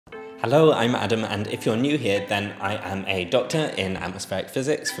Hello, I'm Adam, and if you're new here, then I am a doctor in atmospheric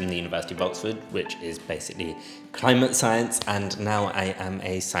physics from the University of Oxford, which is basically climate science, and now I am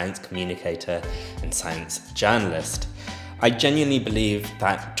a science communicator and science journalist. I genuinely believe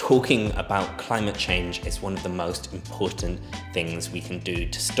that talking about climate change is one of the most important things we can do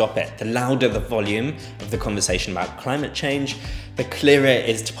to stop it. The louder the volume of the conversation about climate change, the clearer it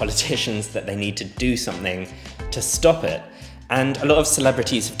is to politicians that they need to do something to stop it. And a lot of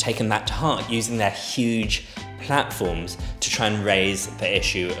celebrities have taken that to heart, using their huge platforms to try and raise the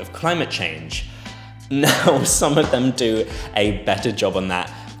issue of climate change. Now, some of them do a better job on that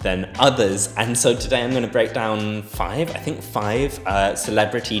than others, and so today I'm going to break down five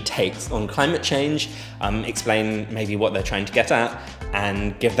celebrity takes on climate change, explain maybe what they're trying to get at,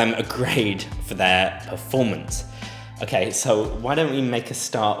 and give them a grade for their performance. Okay, so why don't we make a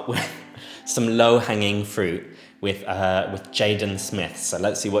start with some low-hanging fruit with Jaden Smith. So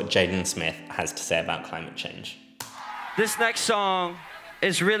let's see what Jaden Smith has to say about climate change. This next song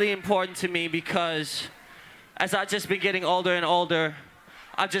is really important to me because as I've just been getting older and older,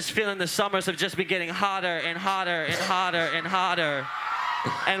 I'm just feeling the summers have just been getting hotter and hotter and hotter and hotter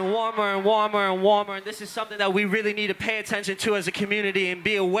and warmer and warmer and warmer. And this is something that we really need to pay attention to as a community and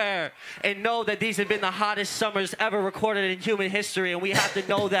be aware and know that these have been the hottest summers ever recorded in human history. And we have to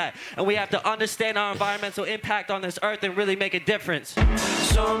know that. And we have to understand our environmental impact on this earth and really make a difference.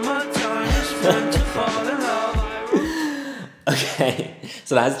 Summertime is meant to fall in love. Okay,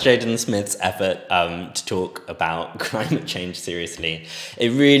 so that's Jaden Smith's effort to talk about climate change seriously. It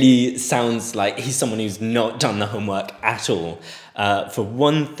really sounds like he's someone who's not done the homework at all. For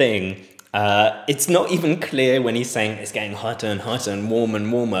one thing, it's not even clear when he's saying it's getting hotter and hotter and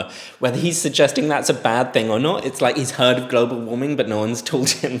warmer, whether he's suggesting that's a bad thing or not. It's like he's heard of global warming, but no one's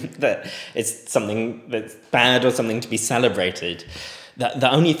told him that it's something that's bad or something to be celebrated.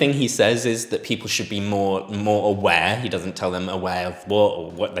 The only thing he says is that people should be more aware. He doesn't tell them aware of what or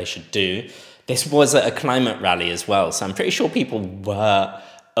what they should do. This was at a climate rally as well, so I'm pretty sure people were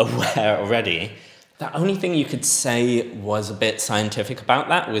aware already. The only thing you could say was a bit scientific about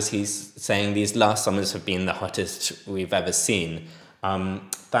that was he's saying these last summers have been the hottest we've ever seen.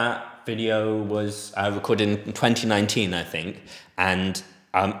 That video was recorded in 2019, I think, and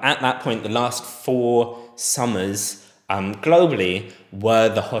at that point, the last 4 summers globally were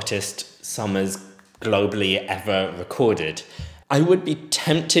the hottest summers globally ever recorded. I would be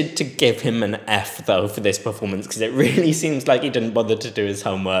tempted to give him an F though for this performance because it really seems like he didn't bother to do his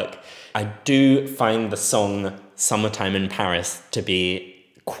homework. I do find the song Summertime in Paris to be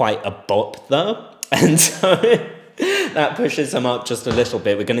quite a bop though, and so that pushes him up just a little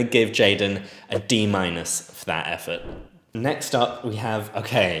bit. We're going to give Jaden a D- for that effort. Next up we have,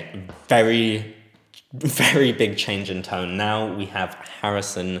 okay, very big change in tone. Now we have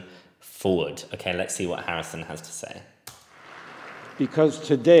Harrison Ford. Okay, let's see what Harrison has to say. Because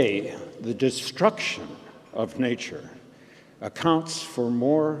today, the destruction of nature accounts for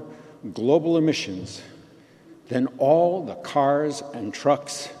more global emissions than all the cars and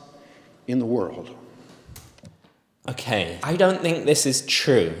trucks in the world. Okay, I don't think this is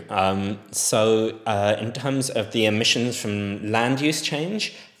true. In terms of the emissions from land use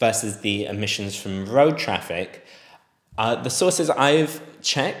change versus the emissions from road traffic, the sources I've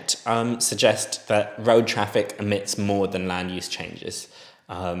checked suggest that road traffic emits more than land use changes.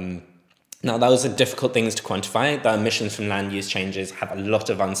 Now, those are difficult things to quantify. The emissions from land use changes have a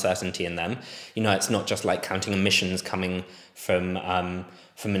lot of uncertainty in them. You know, it's not just like counting emissions coming from an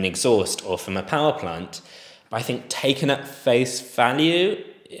exhaust or from a power plant. But I think taken at face value,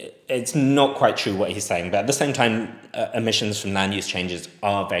 it's not quite true what he's saying. But at the same time, emissions from land use changes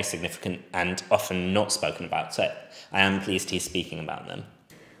are very significant and often not spoken about. So I am pleased he's speaking about them.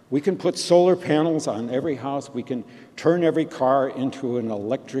 We can put solar panels on every house. We can turn every car into an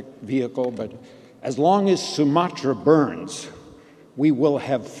electric vehicle. But as long as Sumatra burns, we will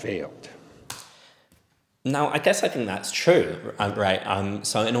have failed. Now, I guess I think that's true, right?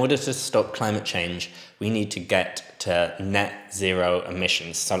 So in order to stop climate change, we need to get to net zero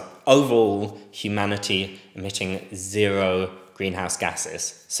emissions. So overall, humanity emitting 0 greenhouse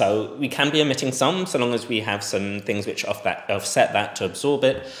gases. So we can be emitting some, so long as we have some things which offset that to absorb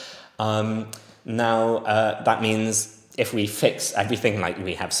it. That means if we fix everything, like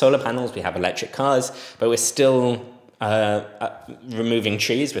we have solar panels, we have electric cars, but we're still removing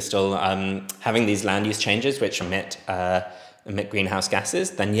trees, we're still having these land use changes which emit greenhouse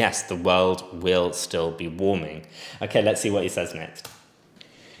gases, then yes, the world will still be warming. Okay, let's see what he says next.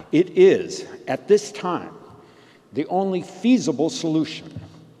 It is, at this time, the only feasible solution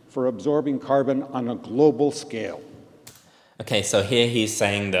for absorbing carbon on a global scale. Okay, so here he's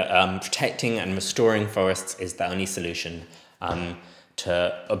saying that protecting and restoring forests is the only solution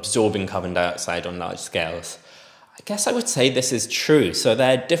to absorbing carbon dioxide on large scales. I guess I would say this is true. So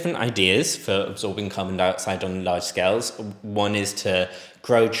there are different ideas for absorbing carbon dioxide on large scales. One is to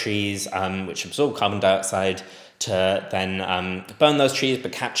grow trees which absorb carbon dioxide, to then burn those trees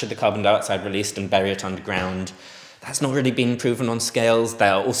but capture the carbon dioxide released and bury it underground. That's not really been proven on scales.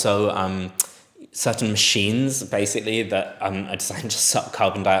 There are also certain machines, basically, that are designed to suck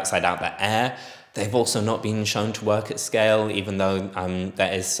carbon dioxide out the air. They've also not been shown to work at scale, even though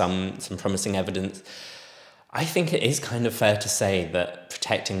there is some promising evidence. I think it is kind of fair to say that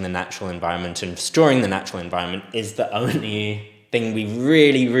protecting the natural environment and restoring the natural environment is the only thing we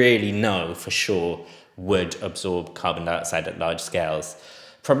really, really know for sure would absorb carbon dioxide at large scales.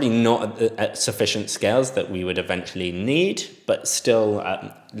 Probably not at sufficient scales that we would eventually need, but still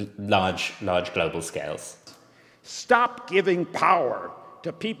at large global scales. Stop giving power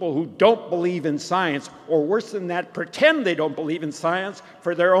to people who don't believe in science, or worse than that, pretend they don't believe in science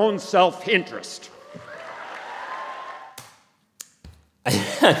for their own self-interest.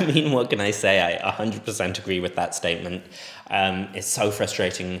 I mean, what can I say? I 100% agree with that statement. It's so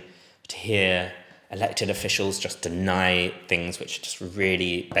frustrating to hear elected officials just deny things which are just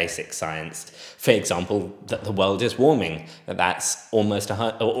really basic science. For example, that the world is warming, that's almost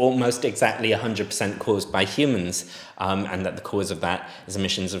exactly 100% caused by humans, and that the cause of that is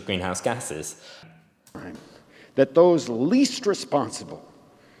emissions of greenhouse gases. That those least responsible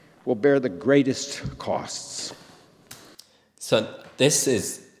will bear the greatest costs. So this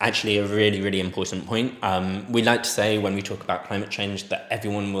is actually a really, really important point. We like to say when we talk about climate change that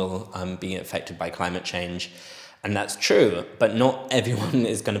everyone will be affected by climate change. And that's true, but not everyone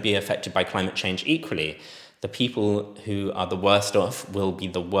is going to be affected by climate change equally. The people who are the worst off will be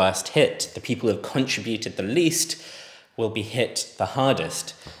the worst hit. The people who have contributed the least will be hit the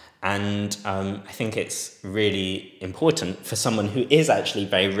hardest. And I think it's really important for someone who is actually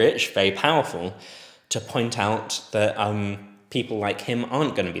very rich, very powerful, to point out that people like him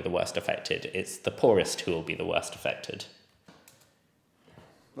aren't going to be the worst affected. It's the poorest who will be the worst affected.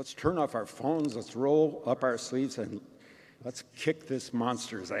 Let's turn off our phones, let's roll up our sleeves, and let's kick this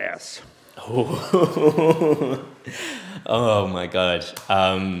monster's ass. Oh, oh my God.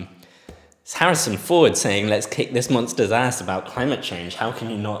 It's Harrison Ford saying, let's kick this monster's ass about climate change. How can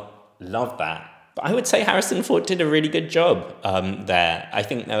you not love that? But I would say Harrison Ford did a really good job there. I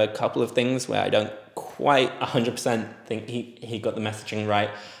think there are a couple of things where I don't quite 100% think he got the messaging right,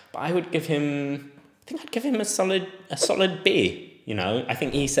 but I would give him, I'd give him a solid B. You know, I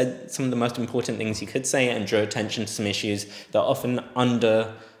think he said some of the most important things he could say and drew attention to some issues that are often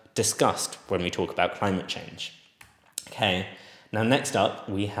under-discussed when we talk about climate change. Okay, now next up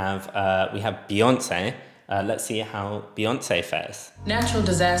we have Beyoncé. Let's see how Beyoncé fares. Natural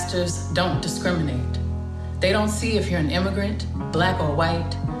disasters don't discriminate. They don't see if you're an immigrant, black or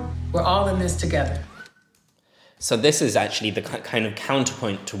white. We're all in this together. So this is actually the kind of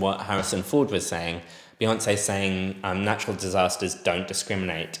counterpoint to what Harrison Ford was saying. Beyoncé saying natural disasters don't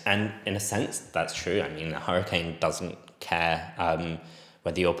discriminate. And in a sense, that's true. I mean, a hurricane doesn't care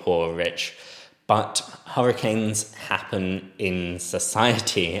whether you're poor or rich. But hurricanes happen in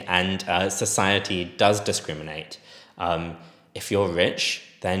society, and society does discriminate. If you're rich,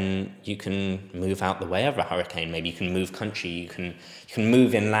 then you can move out the way of a hurricane. Maybe you can move country, you can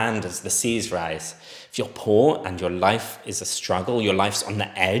move inland as the seas rise. If you're poor and your life is a struggle, your life's on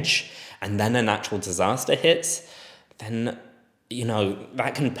the edge, and then a natural disaster hits, then, you know,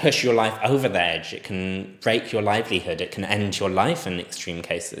 that can push your life over the edge. It can break your livelihood. It can end your life in extreme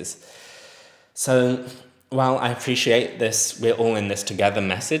cases. So while I appreciate this, we're all in this together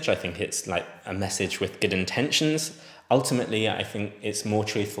message, I think it's like a message with good intentions. Ultimately, I think it's more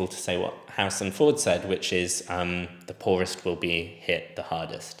truthful to say what Harrison Ford said, which is the poorest will be hit the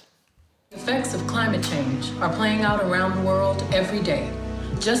hardest. The effects of climate change are playing out around the world every day.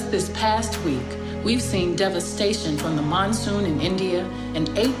 Just this past week, we've seen devastation from the monsoon in India, an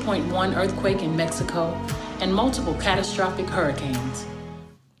 8.1 earthquake in Mexico, and multiple catastrophic hurricanes.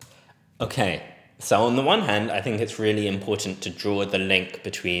 Okay, so on the one hand, I think it's really important to draw the link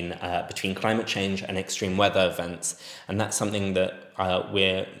between climate change and extreme weather events, and that's something that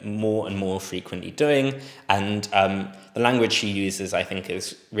we're more and more frequently doing. And the language she uses, I think,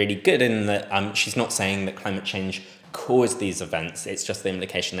 is really good in that she's not saying that climate change caused these events. It's just the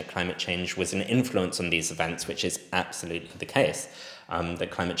implication that climate change was an influence on these events, which is absolutely the case. That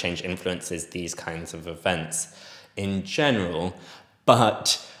climate change influences these kinds of events in general,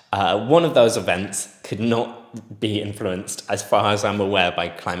 but One of those events could not be influenced, as far as I'm aware, by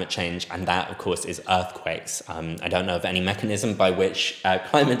climate change, and that, of course, is earthquakes. I don't know of any mechanism by which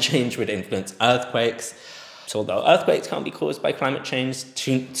climate change would influence earthquakes. So although earthquakes can't be caused by climate change,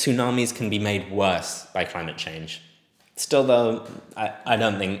 tsunamis can be made worse by climate change. Still, though, I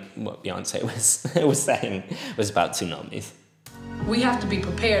don't think what Beyoncé was saying was about tsunamis. We have to be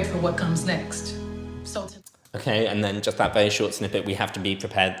prepared for what comes next. Okay, and then just that very short snippet, we have to be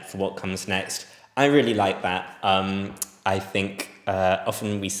prepared for what comes next. I really like that. I think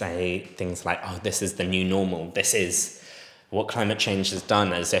often we say things like, oh, this is the new normal. This is what climate change has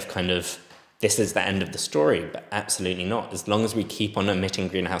done, as if kind of this is the end of the story, but absolutely not. As long as we keep on emitting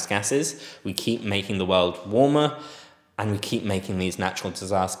greenhouse gases, we keep making the world warmer, and we keep making these natural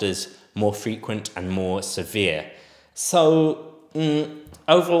disasters more frequent and more severe. So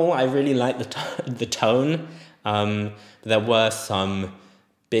overall, I really like the tone. There were some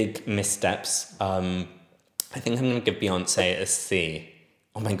big missteps. I think I'm going to give Beyoncé a C.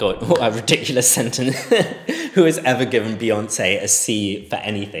 Oh my God, what a ridiculous sentence. Who has ever given Beyoncé a C for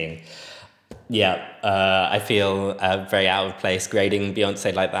anything? Yeah, I feel very out of place grading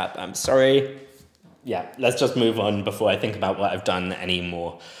Beyoncé like that. I'm sorry. Yeah, let's just move on before I think about what I've done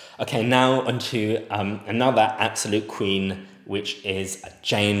anymore. Okay, now onto another absolute queen, which is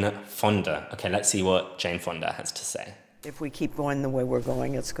Jane Fonda. Okay, let's see what Jane Fonda has to say. If we keep going the way we're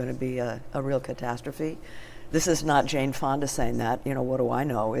going, it's going to be a real catastrophe. This is not Jane Fonda saying that. You know, what do I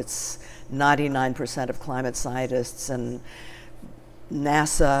know? It's 99% of climate scientists and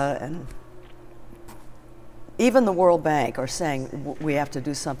NASA and even the World Bank are saying we have to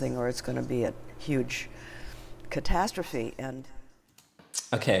do something or it's going to be a huge catastrophe. And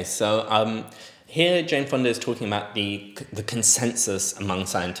okay, so here Jane Fonda is talking about the consensus among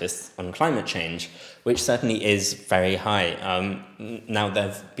scientists on climate change, which certainly is very high. Now there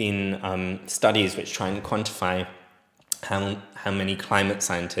have been studies which try and quantify how many climate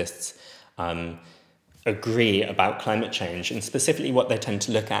scientists agree about climate change, and specifically what they tend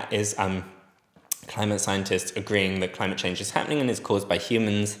to look at is climate scientists agreeing that climate change is happening and is caused by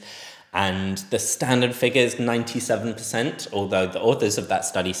humans. And the standard figure is 97%, although the authors of that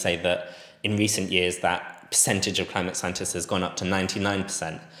study say that in recent years that percentage of climate scientists has gone up to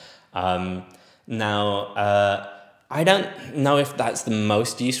 99%. Now, I don't know if that's the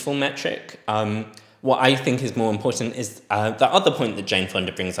most useful metric. What I think is more important is the other point that Jane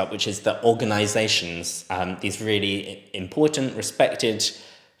Fonda brings up, which is that organizations, these really important, respected,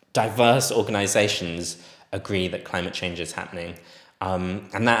 diverse organizations agree that climate change is happening.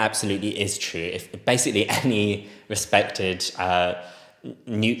 And that absolutely is true. If basically any respected,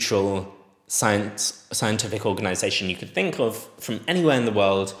 neutral scientific organization you could think of from anywhere in the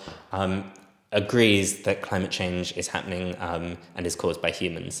world agrees that climate change is happening and is caused by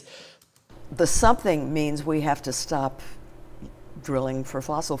humans. the something means we have to stop drilling for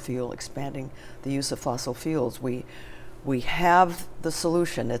fossil fuel, expanding the use of fossil fuels. We have the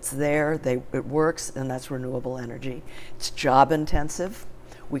solution. It's there, it works, and that's renewable energy. It's job intensive.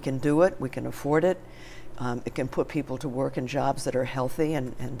 We can do it, we can afford it. It can put people to work in jobs that are healthy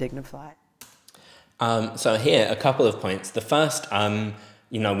and dignified. So here, a couple of points. The first,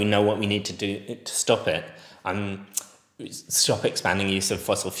 we know what we need to do to stop it. Stop expanding use of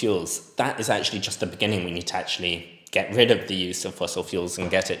fossil fuels. That is actually just the beginning. We need to actually get rid of the use of fossil fuels and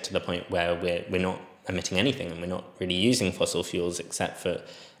get it to the point where we're not emitting anything and we're not really using fossil fuels except for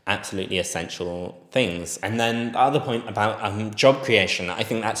absolutely essential things. And then the other point about job creation, I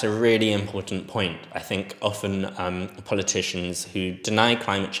think that's a really important point. I think often politicians who deny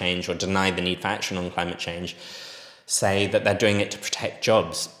climate change or deny the need for action on climate change say that they're doing it to protect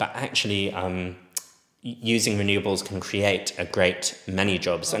jobs, but actually using renewables can create a great many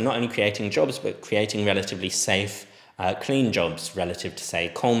jobs. And not only creating jobs, but creating relatively safe, clean jobs relative to,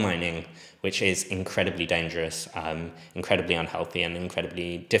 say, coal mining, which is incredibly dangerous, incredibly unhealthy, and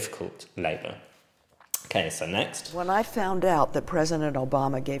incredibly difficult labour. Okay, so next. When I found out that President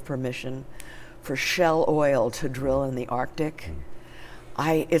Obama gave permission for Shell oil to drill in the Arctic,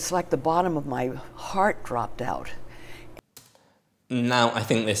 it's like the bottom of my heart dropped out. Now, I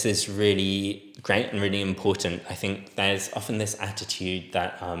think this is really great and really important. I think there's often this attitude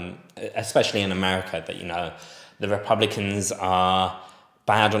that, especially in America, that, the Republicans are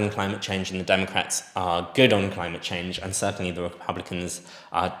bad on climate change and the Democrats are good on climate change, and certainly the Republicans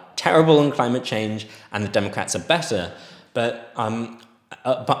are terrible on climate change and the Democrats are better. But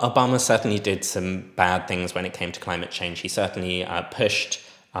Obama certainly did some bad things when it came to climate change. He certainly pushed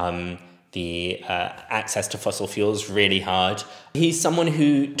the access to fossil fuels really hard. He's someone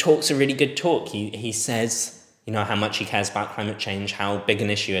who talks a really good talk. He says, you know, how much he cares about climate change, how big an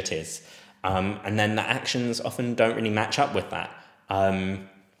issue it is. And then the actions often don't really match up with that.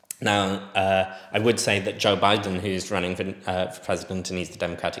 Now, I would say that Joe Biden, who's running for president, and he's the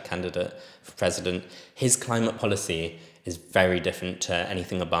Democratic candidate for president, his climate policy is very different to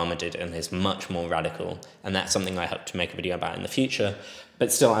anything Obama did and is much more radical. And that's something I hope to make a video about in the future.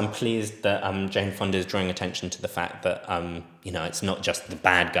 But still, I'm pleased that Jane Fonda is drawing attention to the fact that, you know, it's not just the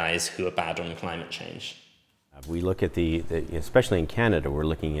bad guys who are bad on climate change. We look at especially in Canada, we're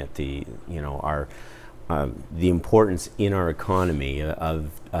looking at the importance in our economy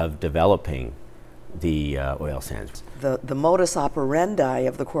of developing the oil sands. The modus operandi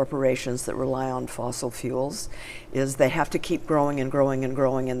of the corporations that rely on fossil fuels is they have to keep growing and growing and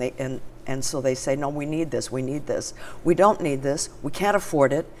growing, and so they say, no, we need this, we need this. We don't need this, we can't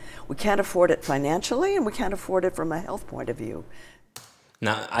afford it. We can't afford it financially, and we can't afford it from a health point of view.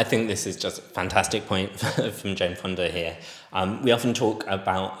 Now, I think this is just a fantastic point from Jane Fonda here. We often talk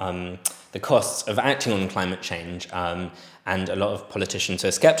about the costs of acting on climate change, and a lot of politicians who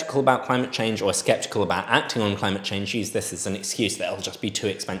are skeptical about climate change or skeptical about acting on climate change use this as an excuse that it'll just be too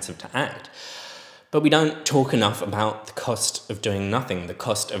expensive to act. But we don't talk enough about the cost of doing nothing, the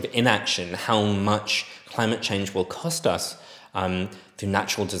cost of inaction, how much climate change will cost us through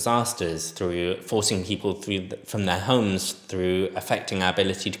natural disasters, through forcing people from their homes, through affecting our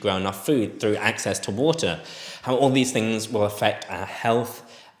ability to grow enough food, through access to water, how all these things will affect our health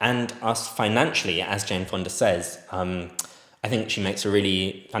and us financially, as Jane Fonda says. I think she makes a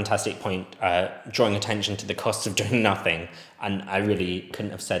really fantastic point, drawing attention to the cost of doing nothing, and I really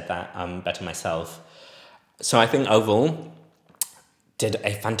couldn't have said that better myself. So I think overall, did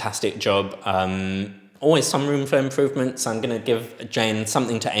a fantastic job. Always some room for improvement, so I'm going to give Jane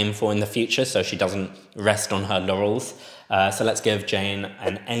something to aim for in the future so she doesn't rest on her laurels. So let's give Jane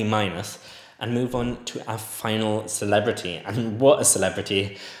an A- and move on to our final celebrity. And what a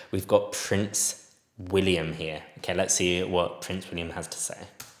celebrity. We've got Prince William here. Okay, let's see what Prince William has to say.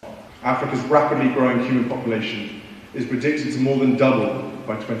 Africa's rapidly growing human population is predicted to more than double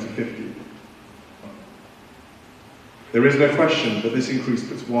by 2050. There is no question that this increase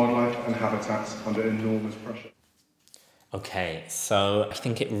puts wildlife and habitats under enormous pressure. Okay, so I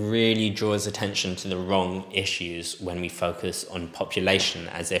think it really draws attention to the wrong issues when we focus on population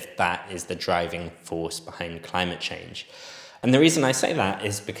as if that is the driving force behind climate change. And the reason I say that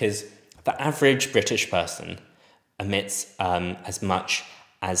is because the average British person emits as much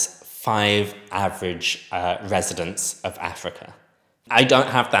as 5 average residents of Africa. I don't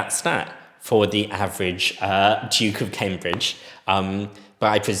have that stat for the average Duke of Cambridge, but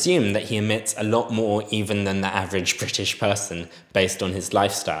I presume that he emits a lot more even than the average British person based on his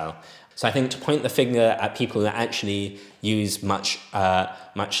lifestyle. So I think to point the finger at people that actually use much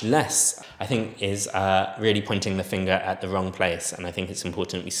less, I think is really pointing the finger at the wrong place. And I think it's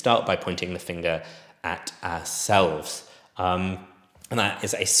important we start by pointing the finger at ourselves. And that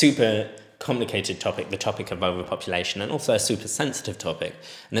is a super complicated topic, the topic of overpopulation, and also a super sensitive topic.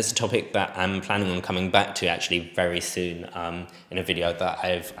 And it's a topic that I'm planning on coming back to actually very soon in a video that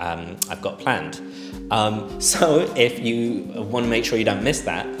I've got planned. So if you want to make sure you don't miss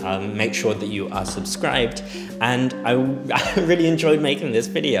that, make sure that you are subscribed. And I really enjoyed making this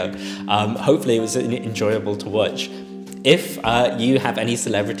video. Hopefully it was enjoyable to watch. If you have any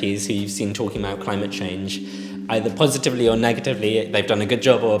celebrities who you've seen talking about climate change, either positively or negatively, they've done a good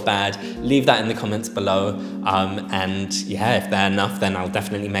job or bad, leave that in the comments below. And yeah, if they're enough, then I'll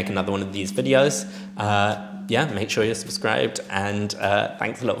definitely make another one of these videos. Yeah, make sure you're subscribed, and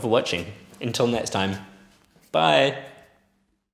thanks a lot for watching. Until next time, bye.